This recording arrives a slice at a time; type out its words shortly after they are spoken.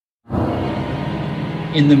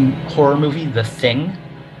In the horror movie The Thing,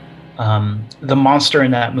 the monster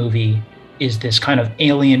in that movie is this kind of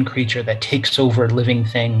alien creature that takes over living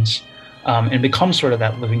things and becomes sort of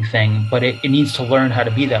that living thing, but it needs to learn how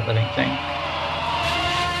to be that living thing.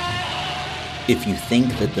 If you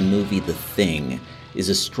think that the movie The Thing is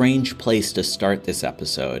a strange place to start this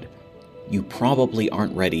episode, you probably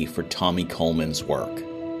aren't ready for Tommy Coleman's work.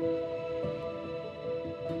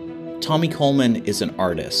 Tommy Coleman is an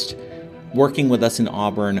artist, working with us in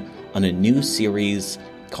Auburn on a new series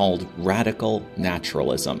called Radical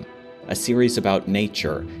Naturalism, a series about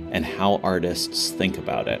nature and how artists think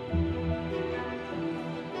about it.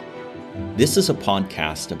 This is a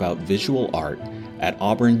podcast about visual art at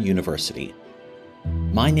Auburn University.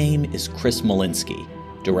 My name is Chris Molinsky,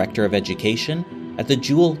 Director of Education at the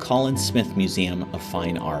Jewel Collins Smith Museum of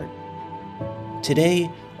Fine Art. Today,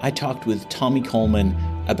 I talked with Tommy Coleman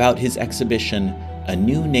about his exhibition, A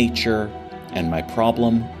New Nature and My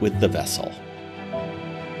Problem with the Vessel.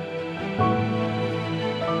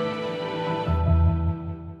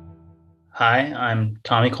 Hi, I'm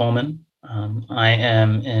Tommy Coleman. I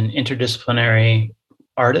am an interdisciplinary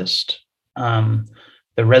artist, the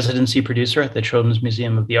residency producer at the Children's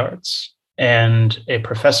Museum of the Arts, and a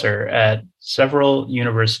professor at several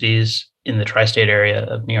universities in the tri-state area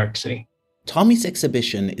of New York City. Tommy's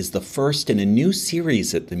exhibition is the first in a new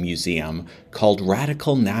series at the museum called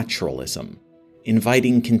Radical Naturalism,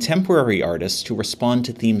 inviting contemporary artists to respond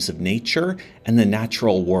to themes of nature and the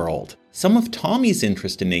natural world. Some of Tommy's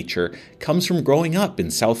interest in nature comes from growing up in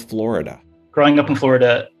South Florida. Growing up in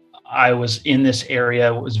Florida, I was in this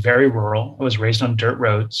area. It was very rural. I was raised on dirt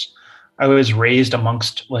roads. I was raised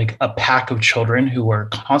amongst like a pack of children who were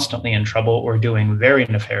constantly in trouble or doing very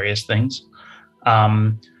nefarious things.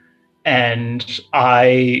 And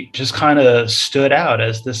I just kind of stood out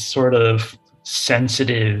as this sort of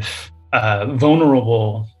sensitive,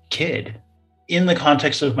 vulnerable kid. In the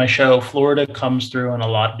context of my show, Florida comes through in a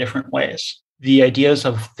lot of different ways. The ideas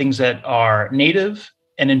of things that are native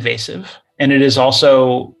and invasive. And it is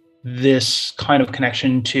also this kind of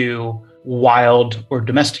connection to wild or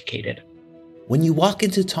domesticated. When you walk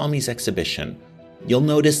into Tommy's exhibition, you'll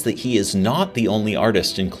notice that he is not the only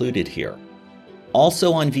artist included here.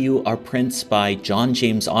 Also on view are prints by John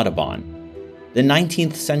James Audubon, the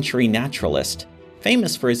 19th century naturalist,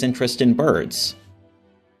 famous for his interest in birds.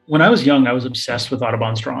 When I was young, I was obsessed with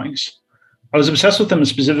Audubon's drawings. I was obsessed with them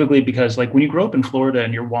specifically because, like, when you grow up in Florida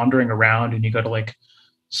and you're wandering around and you go to like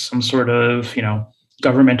some sort of,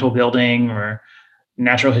 governmental building or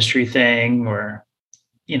natural history thing or,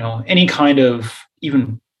 any kind of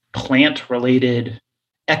even plant related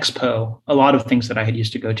expo, a lot of things that I had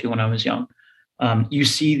used to go to when I was young. You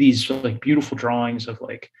see these like beautiful drawings of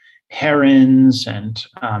like herons and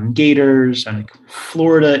gators and like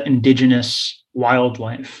Florida indigenous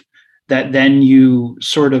wildlife that then you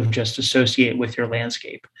sort of just associate with your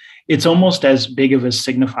landscape. It's almost as big of a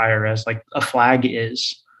signifier as like a flag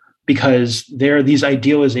is, because there are these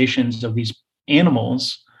idealizations of these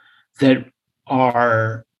animals that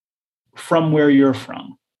are from where you're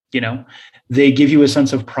from. They give you a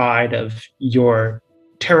sense of pride of your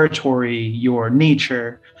territory, your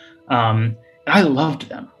nature. I loved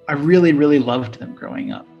them. I really, really loved them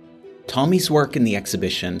growing up. Tommy's work in the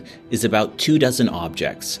exhibition is about 24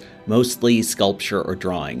 objects, mostly sculpture or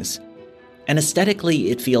drawings. And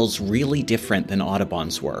aesthetically, it feels really different than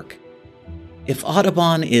Audubon's work. If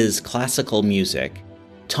Audubon is classical music,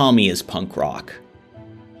 Tommy is punk rock.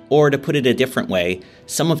 Or to put it a different way,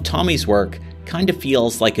 some of Tommy's work kind of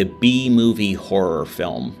feels like a B-movie horror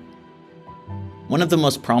film. One of the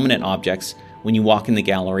most prominent objects when you walk in the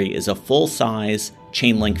gallery is a full-size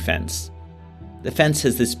chain-link fence. The fence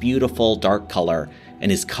has this beautiful dark color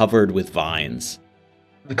and is covered with vines.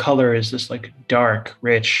 The color is this like dark,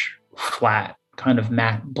 rich, flat, kind of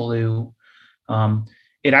matte blue.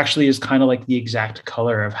 It actually is kind of like the exact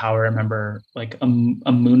color of how I remember like a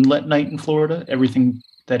moonlit night in Florida. Everything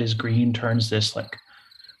that is green turns this like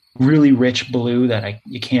really rich blue that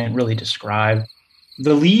you can't really describe.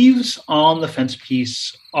 The leaves on the fence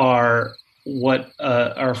piece are what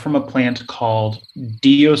are from a plant called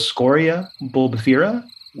Dioscorea bulbifera,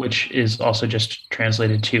 which is also just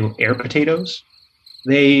translated to air potatoes.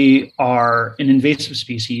 They are an invasive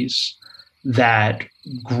species that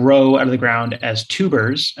grow out of the ground as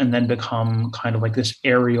tubers and then become kind of like this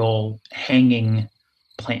aerial hanging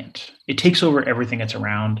plant. It takes over everything it's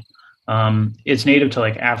around. It's native to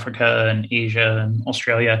like Africa and Asia and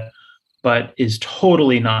Australia, but is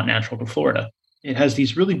totally not natural to Florida. It has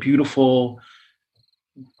these really beautiful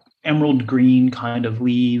emerald green kind of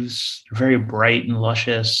leaves, very bright and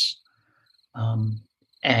luscious.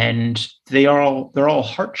 and they're all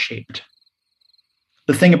heart-shaped.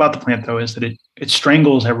 The thing about the plant, though, is that it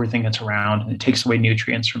strangles everything that's around, and it takes away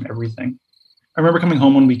nutrients from everything. I remember coming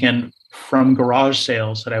home one weekend from garage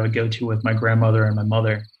sales that I would go to with my grandmother and my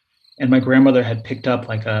mother. And my grandmother had picked up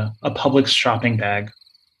like a Publix shopping bag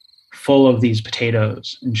full of these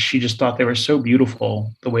potatoes. And she just thought they were so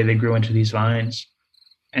beautiful the way they grew into these vines,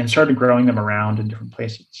 and started growing them around in different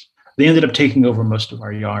places. They ended up taking over most of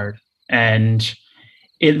our yard. And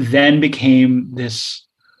it then became this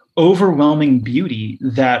overwhelming beauty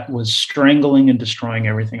that was strangling and destroying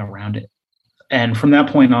everything around it. And from that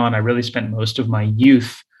point on, I really spent most of my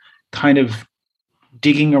youth kind of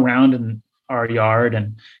digging around in our yard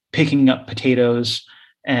and picking up potatoes,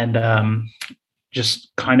 and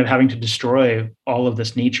just kind of having to destroy all of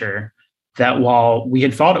this nature that, while we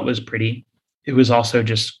had thought it was pretty, it was also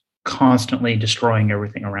just constantly destroying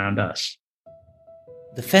everything around us.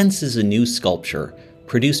 The fence is a new sculpture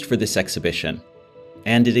produced for this exhibition,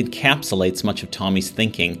 and it encapsulates much of Tommy's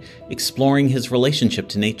thinking, exploring his relationship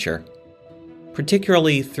to nature,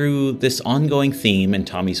 particularly through this ongoing theme in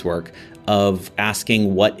Tommy's work of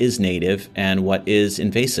asking what is native and what is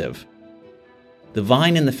invasive. The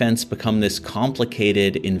vine and the fence become this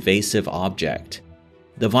complicated, invasive object.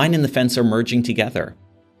 The vine and the fence are merging together.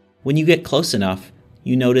 When you get close enough,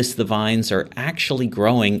 you notice the vines are actually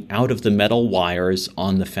growing out of the metal wires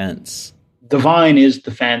on the fence. The vine is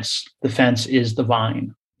the fence is the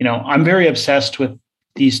vine. I'm very obsessed with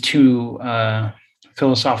these two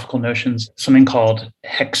philosophical notions, something called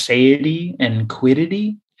hexaity and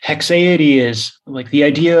quiddity. Hexaity is like the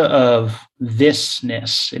idea of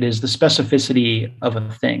thisness. It is the specificity of a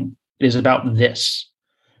thing. It is about this.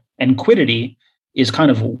 And quiddity is kind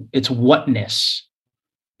of, it's whatness.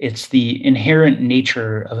 It's the inherent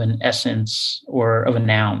nature of an essence or of a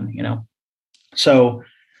noun, So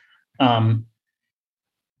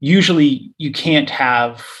usually you can't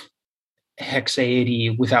have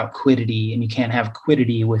hexaity without quiddity, and you can't have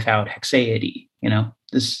quiddity without hexaity.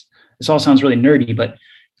 This all sounds really nerdy, but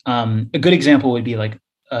a good example would be like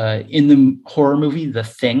in the horror movie The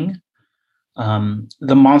Thing.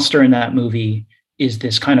 The monster in that movie is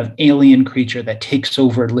this kind of alien creature that takes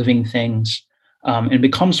over living things and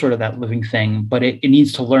becomes sort of that living thing, but it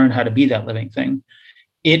needs to learn how to be that living thing.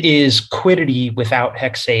 It is quiddity without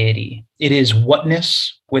hexaity. It is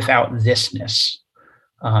whatness without thisness.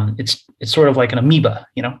 It's sort of like an amoeba,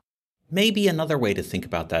 Maybe another way to think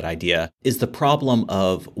about that idea is the problem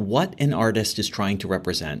of what an artist is trying to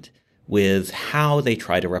represent with how they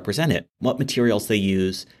try to represent it, what materials they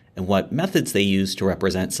use, and what methods they use to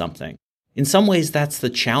represent something. In some ways, that's the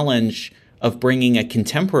challenge of bringing a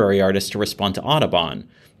contemporary artist to respond to Audubon,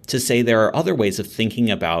 to say there are other ways of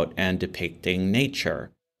thinking about and depicting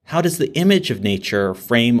nature. How does the image of nature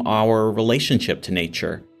frame our relationship to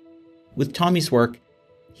nature? With Tommy's work,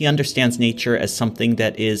 he understands nature as something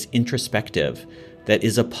that is introspective, that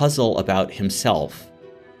is a puzzle about himself.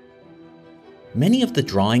 Many of the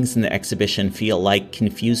drawings in the exhibition feel like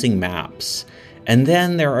confusing maps. And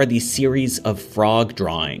then there are these series of frog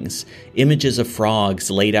drawings, images of frogs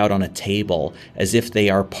laid out on a table as if they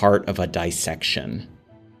are part of a dissection.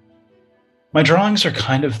 My drawings are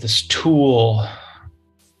kind of this tool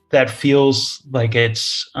that feels like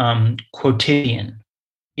it's quotidian.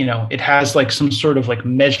 It has like some sort of like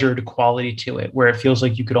measured quality to it, where it feels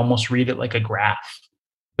like you could almost read it like a graph,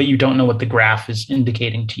 but you don't know what the graph is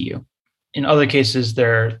indicating to you. In other cases,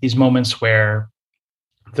 there are these moments where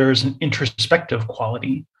there's an introspective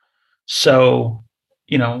quality. So,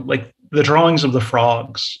 like the drawings of the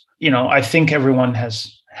frogs, I think everyone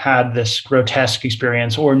has had this grotesque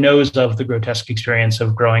experience or knows of the grotesque experience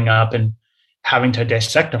of growing up and having to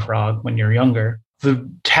dissect a frog when you're younger. The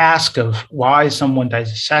task of why someone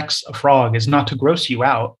dissects a frog is not to gross you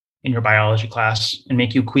out in your biology class and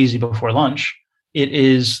make you queasy before lunch. It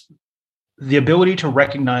is the ability to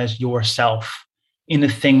recognize yourself in a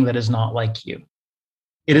thing that is not like you.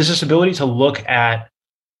 It is this ability to look at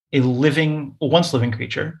a once living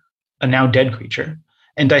creature, a now dead creature,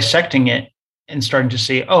 and dissecting it and starting to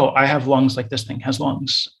say, oh, I have lungs like this thing has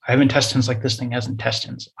lungs. I have intestines like this thing has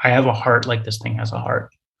intestines. I have a heart like this thing has a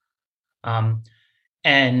heart.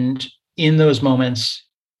 And in those moments,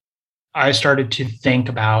 I started to think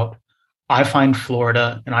about, I find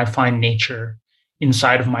Florida and I find nature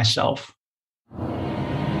inside of myself.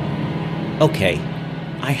 Okay,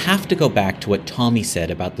 I have to go back to what Tommy said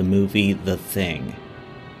about the movie The Thing,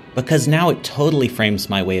 because now it totally frames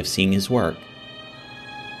my way of seeing his work.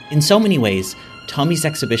 In so many ways, Tommy's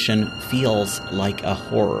exhibition feels like a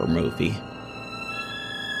horror movie.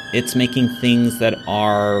 It's making things that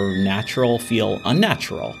are natural feel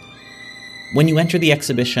unnatural. When you enter the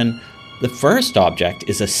exhibition, the first object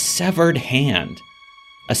is a severed hand,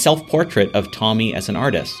 a self-portrait of Tommy as an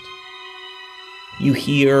artist. You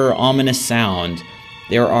hear ominous sound.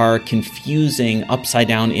 There are confusing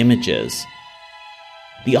upside-down images.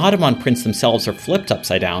 The Audubon prints themselves are flipped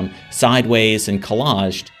upside down, sideways, and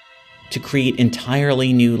collaged to create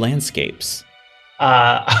entirely new landscapes.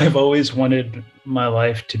 I've always wanted my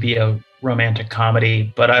life to be a romantic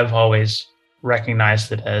comedy, but I've always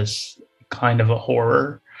recognized it as kind of a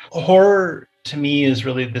horror. Horror, to me, is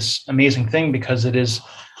really this amazing thing because it is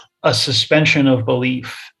a suspension of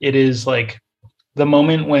belief. It is like the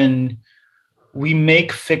moment when we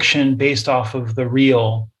make fiction based off of the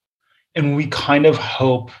real, and we kind of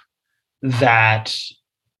hope that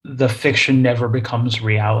the fiction never becomes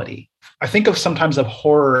reality. I think of sometimes of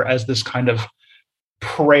horror as this kind of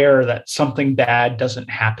prayer that something bad doesn't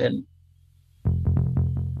happen.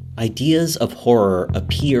 Ideas of horror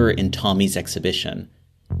appear in Tommy's exhibition,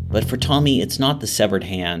 but for Tommy, it's not the severed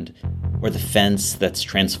hand or the fence that's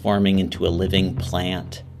transforming into a living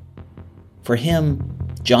plant. For him,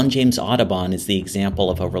 John James Audubon is the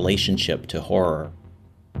example of a relationship to horror.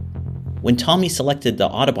 When Tommy selected the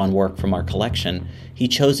Audubon work from our collection, he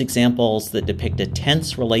chose examples that depict a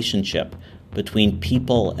tense relationship between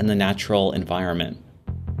people and the natural environment.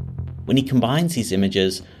 When he combines these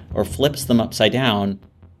images or flips them upside down,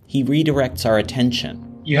 he redirects our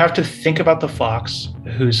attention. You have to think about the fox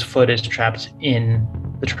whose foot is trapped in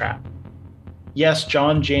the trap. Yes,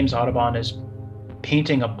 John James Audubon is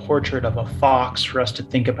painting a portrait of a fox for us to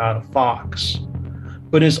think about a fox,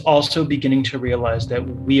 but is also beginning to realize that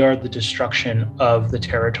we are the destruction of the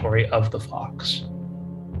territory of the fox.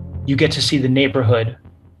 You get to see the neighborhood,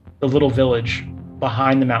 the little village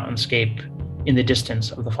behind the mountainscape in the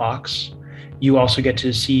distance of the fox. You also get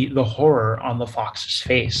to see the horror on the fox's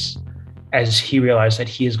face as he realized that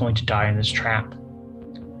he is going to die in this trap.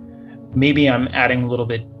 Maybe I'm adding a little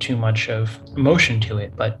bit too much of emotion to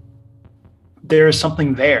it, but there is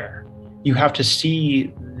something there. You have to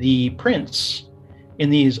see the prints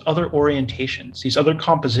in these other orientations, these other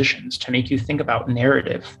compositions to make you think about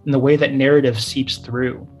narrative and the way that narrative seeps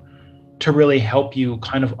through to really help you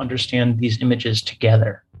kind of understand these images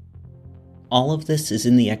together. All of this is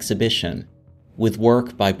in the exhibition, with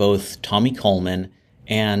work by both Tommy Coleman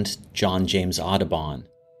and John James Audubon.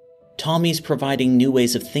 Tommy's providing new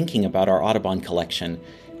ways of thinking about our Audubon collection,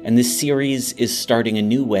 and this series is starting a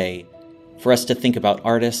new way for us to think about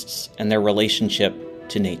artists and their relationship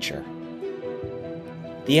to nature.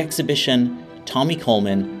 The exhibition, Tommy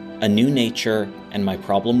Coleman, A New Nature and My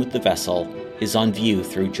Problem with the Vessel, is on view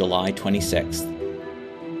through July 26th.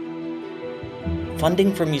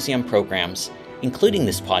 Funding for museum programs, including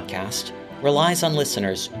this podcast, relies on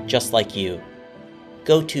listeners just like you.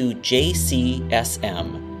 Go to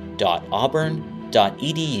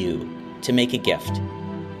jcsm.auburn.edu to make a gift.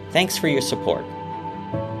 Thanks for your support.